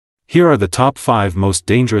Here are the top 5 most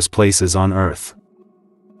dangerous places on Earth.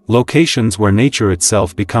 Locations where nature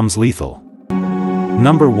itself becomes lethal.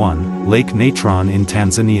 Number 1, Lake NEIRON in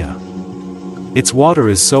Tanzania. Its water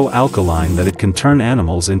is so alkaline that it can turn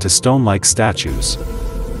animals into stone-like statues.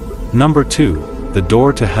 Number 2, the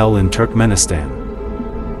door to hell in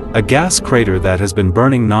Turkmenistan. A gas crater that has been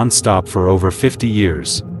burning non-stop for over 50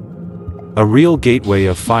 years. A real gateway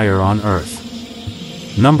of fire on Earth.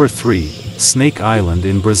 Number 3, Snake Island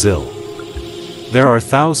in Brazil. There are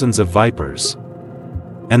thousands of vipers,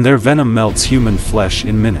 and their venom melts human flesh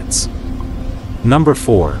in minutes. Number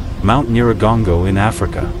 4, Mount Nyiragongo in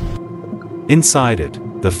Africa. Inside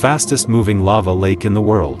it, the fastest moving lava lake in the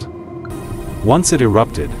world. Once it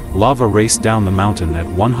erupted, lava raced down the mountain at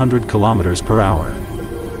 100 kilometers per hour.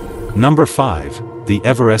 Number 5, the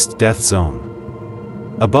Everest Death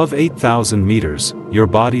Zone. Above 8,000 meters, your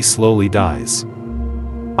body slowly dies.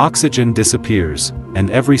 Oxygen disappears, and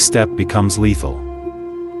every step becomes lethal.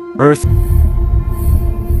 Earth